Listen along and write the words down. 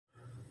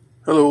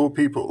Hello,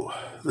 people.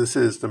 This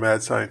is the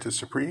Mad Scientist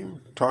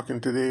Supreme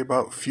talking today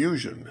about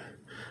fusion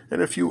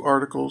and a few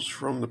articles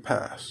from the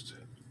past.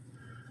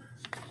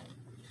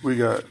 We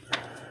got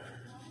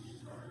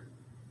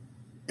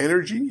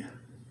energy,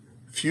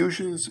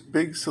 fusion's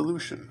big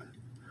solution.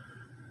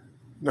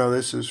 Now,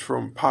 this is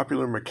from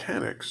Popular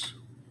Mechanics,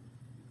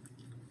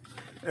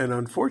 and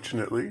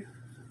unfortunately,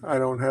 I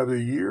don't have a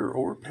year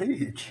or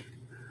page.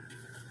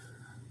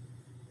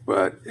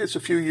 But it's a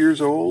few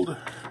years old,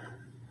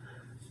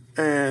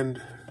 and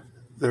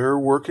they're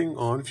working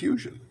on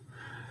fusion.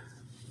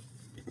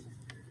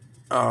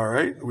 All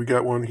right, we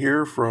got one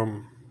here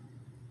from,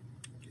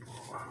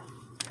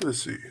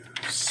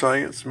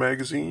 Science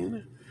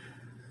Magazine,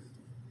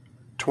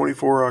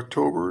 24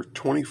 October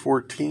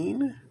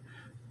 2014,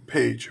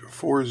 page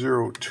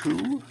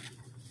 402.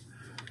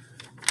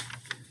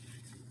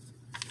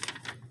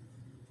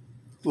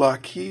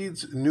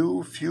 Lockheed's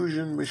new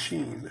fusion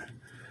machine.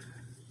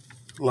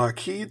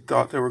 Lockheed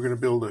thought they were going to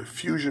build a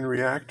fusion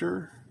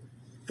reactor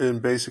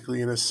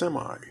basically in a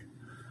semi.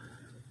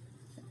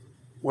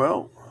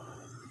 Well,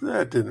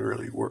 that didn't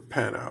really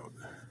pan out.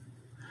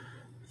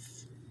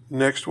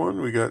 Next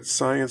one, we got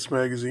Science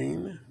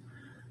Magazine,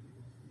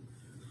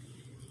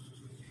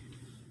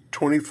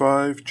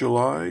 25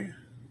 July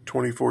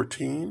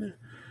 2014,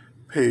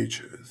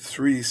 page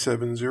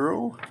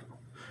 370.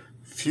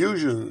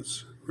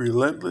 Fusion's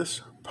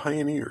relentless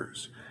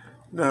pioneers.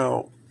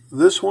 Now,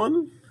 this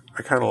one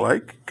I kind of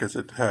like because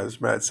it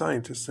has mad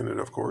scientists in it,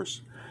 of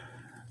course.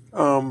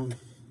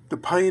 The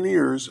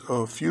pioneers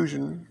of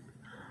fusion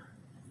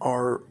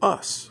are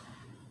us,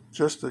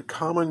 just the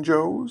common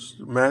Joes,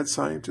 mad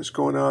scientists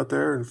going out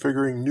there and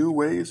figuring new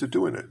ways of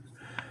doing it.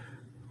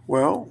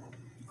 Well,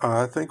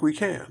 I think we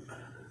can.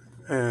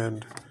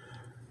 And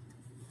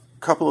a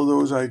couple of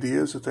those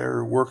ideas that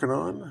they're working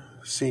on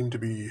seem to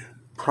be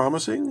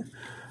promising,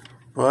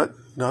 but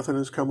nothing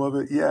has come of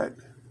it yet,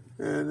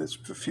 and it's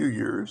a few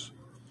years.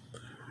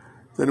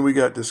 Then we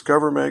got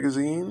Discover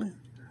Magazine,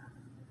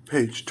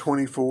 page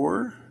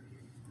 24,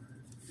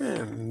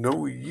 and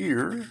no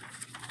year.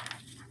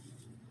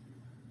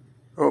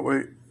 Oh,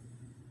 wait.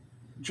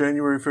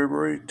 January,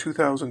 February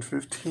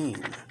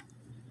 2015,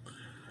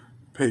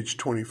 page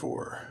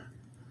 24.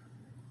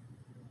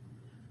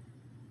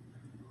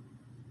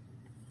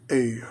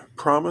 A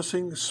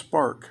promising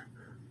spark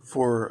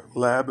for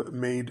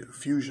lab-made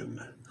fusion,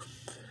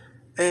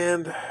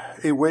 and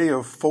a way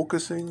of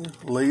focusing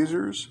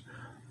lasers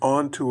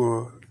onto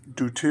a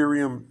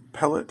deuterium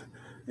pellet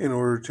in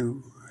order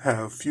to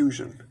have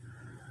fusion.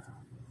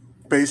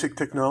 Basic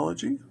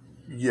technology,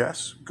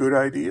 yes, good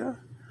idea.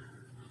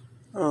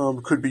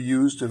 Could be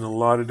used in a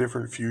lot of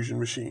different fusion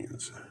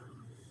machines.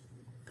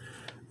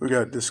 We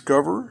got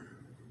Discover,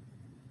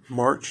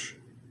 March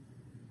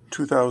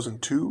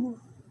 2002,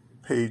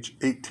 page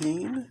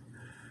 18.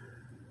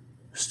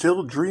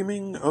 Still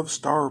dreaming of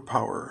star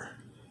power.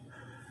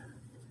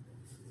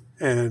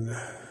 And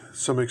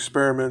some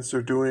experiments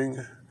they're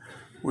doing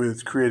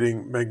with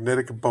creating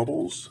magnetic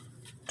bubbles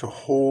to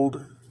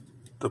hold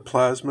the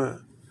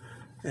plasma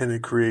and to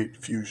create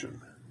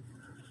fusion.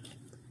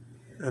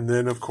 And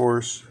then, of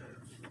course,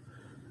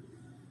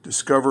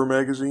 Discover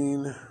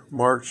Magazine,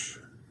 March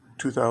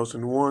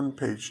 2001,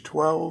 page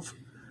 12,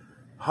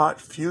 Hot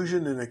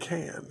Fusion in a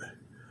Can.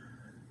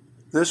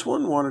 This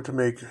one wanted to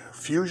make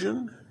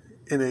fusion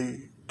in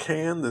a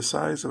can the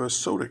size of a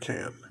soda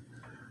can.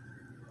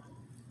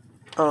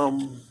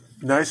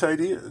 Nice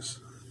ideas.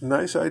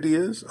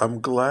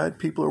 I'm glad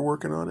people are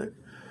working on it.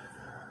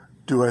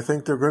 Do I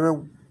think they're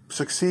going to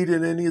succeed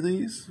in any of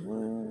these?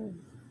 Well,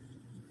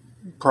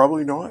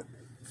 probably not.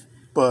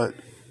 But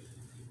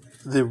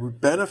the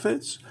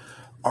benefits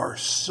are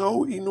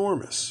so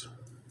enormous.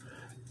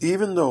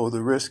 Even though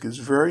the risk is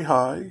very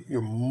high,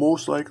 you're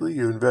most likely,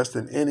 you invest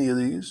in any of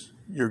these,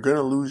 you're going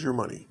to lose your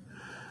money.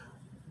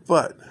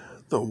 But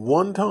the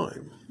one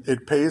time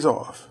it pays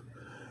off,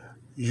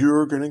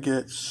 you're going to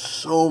get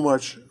so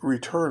much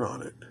return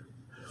on it.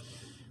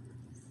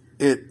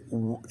 It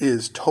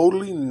is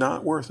totally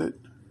not worth it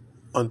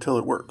until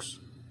it works.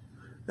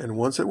 And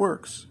once it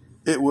works,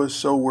 it was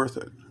so worth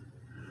it.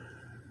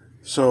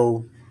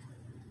 So,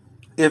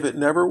 if it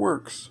never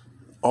works,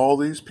 all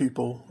these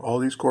people, all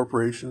these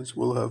corporations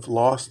will have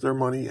lost their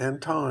money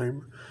and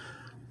time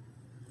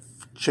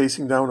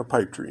chasing down a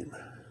pipe dream.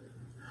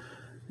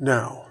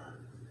 Now,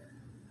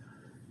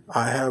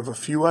 I have a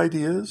few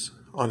ideas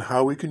on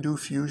how we can do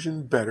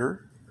fusion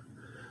better.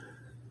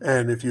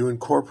 And if you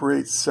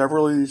incorporate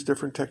several of these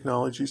different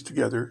technologies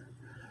together,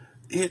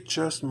 it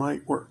just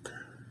might work.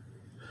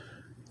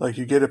 Like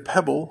you get a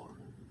pebble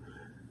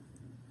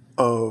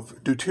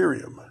of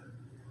deuterium.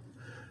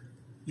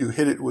 You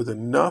hit it with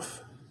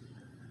enough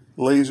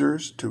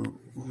lasers to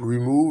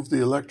remove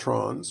the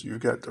electrons. You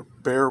got the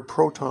bare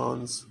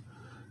protons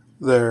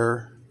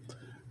there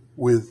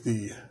with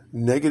the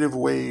negative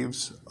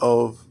waves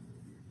of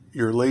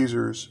your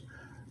lasers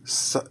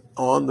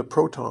on the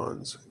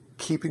protons,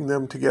 keeping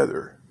them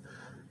together.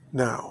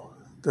 Now,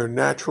 their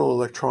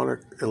natural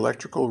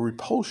electrical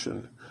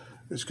repulsion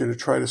is going to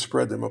try to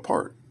spread them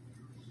apart.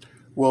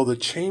 Well, the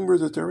chamber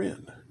that they're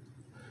in,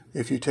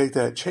 if you take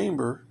that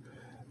chamber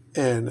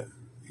and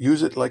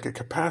use it like a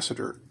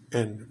capacitor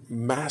and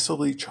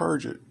massively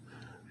charge it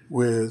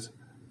with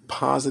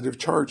positive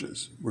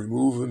charges,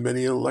 remove as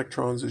many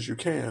electrons as you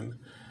can,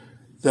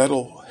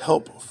 that'll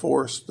help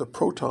force the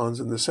protons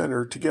in the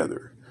center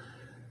together.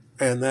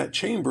 And that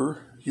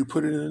chamber, you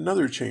put it in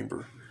another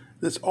chamber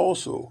that's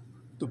also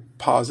the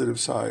positive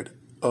side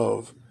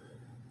of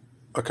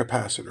a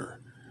capacitor,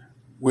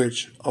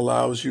 which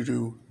allows you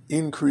to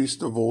increase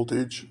the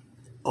voltage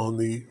on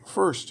the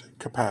first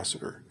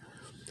capacitor.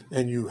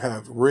 And you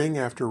have ring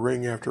after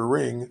ring after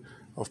ring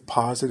of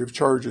positive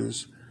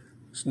charges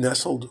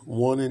nestled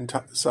one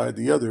inside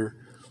the other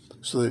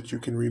so that you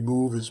can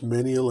remove as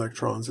many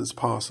electrons as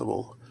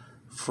possible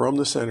from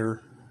the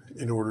center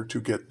in order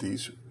to get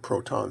these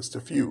protons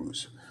to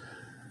fuse.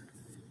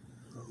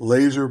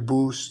 Laser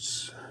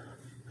boosts,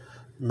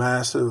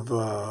 massive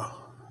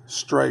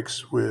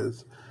strikes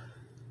with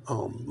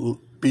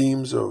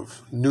beams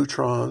of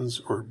neutrons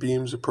or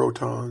beams of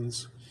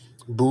protons,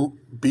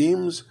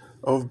 beams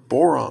of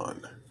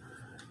boron.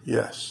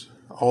 Yes,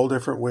 all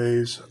different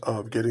ways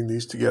of getting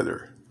these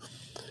together.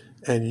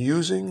 And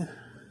using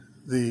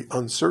the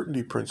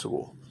uncertainty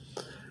principle,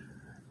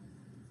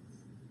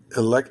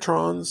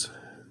 electrons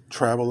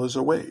travel as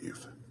a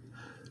wave.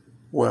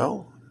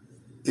 Well,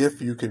 if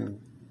you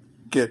can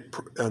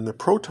and the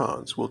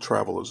protons will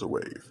travel as a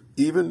wave.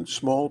 Even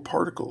small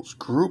particles,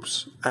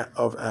 groups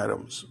of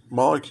atoms,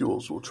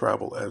 molecules will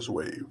travel as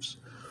waves.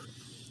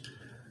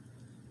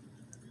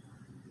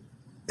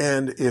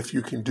 And if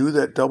you can do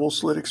that double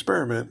slit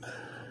experiment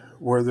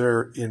where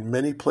they're in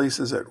many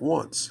places at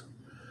once,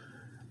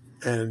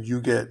 and you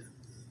get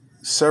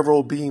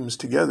several beams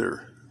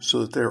together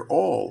so that they're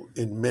all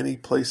in many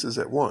places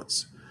at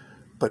once,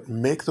 but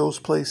make those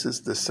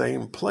places the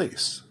same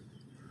place,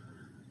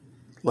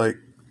 like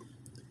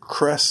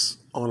crests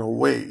on a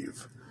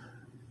wave,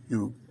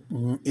 you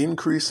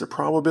increase the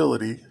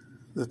probability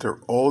that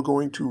they're all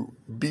going to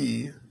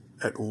be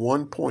at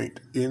one point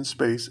in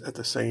space at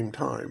the same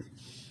time.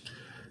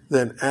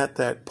 Then at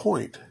that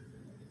point,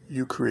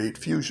 you create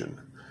fusion,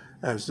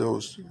 as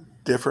those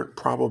different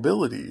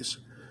probabilities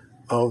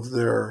of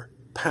their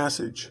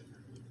passage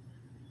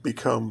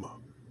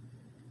become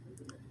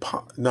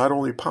not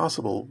only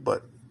possible,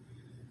 but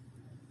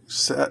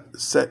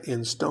set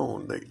in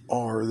stone. They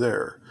are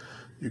there.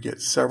 You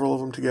get several of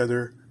them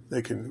together,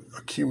 they can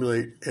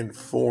accumulate and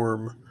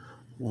form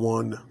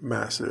one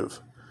massive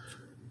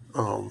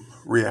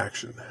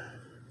reaction.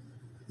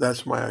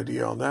 That's my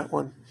idea on that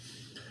one.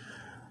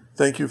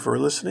 Thank you for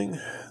listening.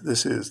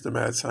 This is the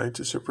Mad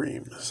Scientist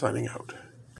Supreme, signing out.